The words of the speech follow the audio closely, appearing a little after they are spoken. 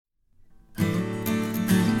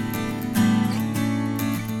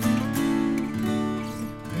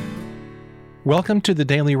Welcome to the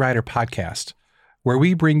Daily Writer Podcast, where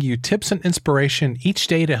we bring you tips and inspiration each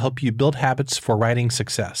day to help you build habits for writing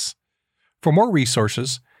success. For more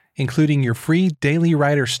resources, including your free Daily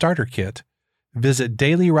Writer Starter Kit, visit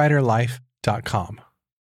dailywriterlife.com.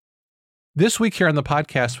 This week here on the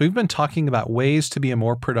podcast, we've been talking about ways to be a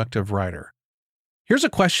more productive writer. Here's a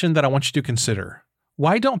question that I want you to consider.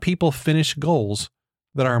 Why don't people finish goals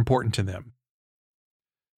that are important to them?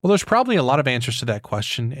 Well, there's probably a lot of answers to that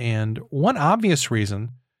question, and one obvious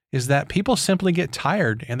reason is that people simply get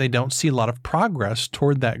tired and they don't see a lot of progress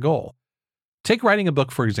toward that goal. Take writing a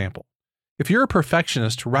book, for example. If you're a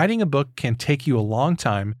perfectionist, writing a book can take you a long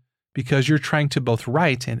time because you're trying to both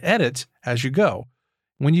write and edit as you go.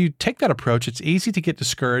 When you take that approach, it's easy to get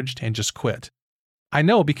discouraged and just quit. I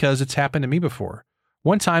know because it's happened to me before.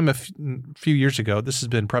 One time a few years ago, this has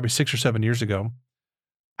been probably 6 or 7 years ago,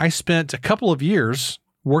 I spent a couple of years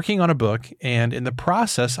working on a book, and in the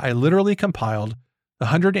process, I literally compiled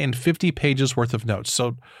 150 pages worth of notes.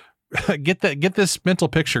 So get this mental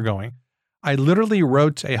picture going. I literally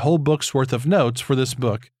wrote a whole book's worth of notes for this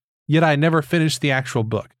book, yet I never finished the actual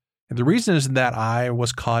book. And the reason is that I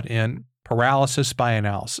was caught in paralysis by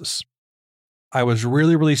analysis. I was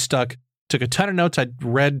really stuck, took a ton of notes. I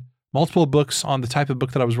read multiple books on the type of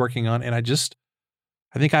book that I was working on, and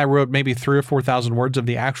I think I wrote maybe 3,000 or 4,000 words of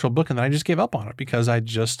the actual book, and then I just gave up on it because I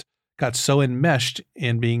just got so enmeshed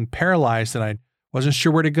in being paralyzed that I wasn't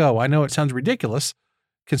sure where to go. I know it sounds ridiculous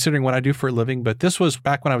considering what I do for a living, but this was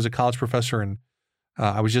back when I was a college professor and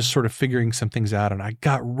I was just sort of figuring some things out, and I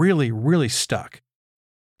got really stuck.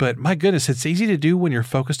 But my goodness, it's easy to do when you're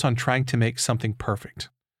focused on trying to make something perfect.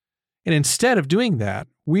 And instead of doing that,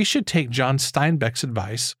 we should take John Steinbeck's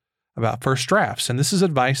advice about first drafts. And this is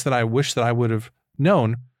advice that I wish that I would have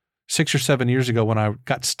known 6 or 7 years ago when I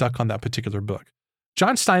got stuck on that particular book.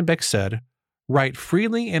 John Steinbeck said, "Write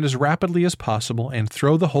freely and as rapidly as possible and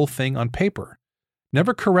throw the whole thing on paper.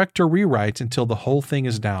 Never correct or rewrite until the whole thing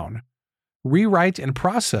is down. Rewrite and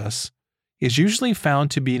process is usually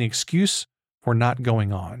found to be an excuse for not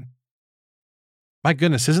going on." My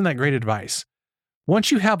goodness, isn't that great advice?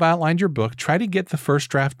 Once you have outlined your book, try to get the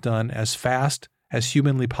first draft done as fast as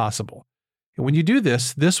humanly possible. And when you do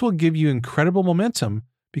this, this will give you incredible momentum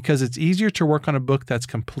because it's easier to work on a book that's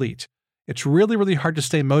complete. It's really hard to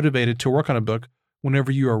stay motivated to work on a book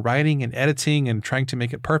whenever you are writing and editing and trying to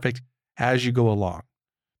make it perfect as you go along.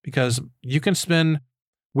 Because you can spend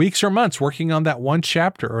weeks or months working on that one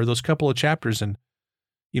chapter or those couple of chapters. And,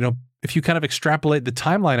 if you kind of extrapolate the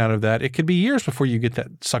timeline out of that, it could be years before you get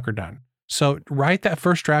that sucker done. So write that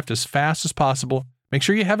first draft as fast as possible. Make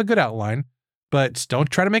sure you have a good outline. But don't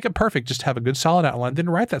try to make it perfect. Just have a good solid outline, then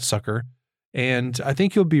write that sucker. And I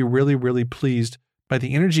think you'll be really pleased by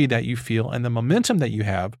the energy that you feel and the momentum that you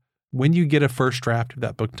have when you get a first draft of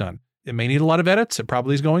that book done. It may need a lot of edits. It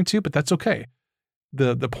probably is going to, but that's okay.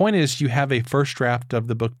 The point is you have a first draft of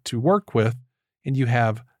the book to work with, and you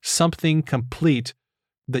have something complete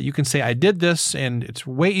that you can say, I did this, and it's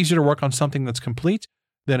way easier to work on something that's complete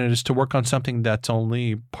than it is to work on something that's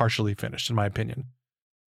only partially finished, in my opinion.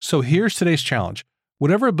 So here's today's challenge.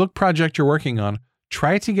 Whatever book project you're working on,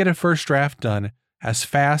 try to get a first draft done as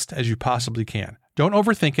fast as you possibly can. Don't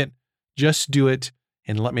overthink it. Just do it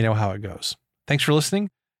and let me know how it goes. Thanks for listening,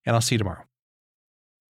 and I'll see you tomorrow.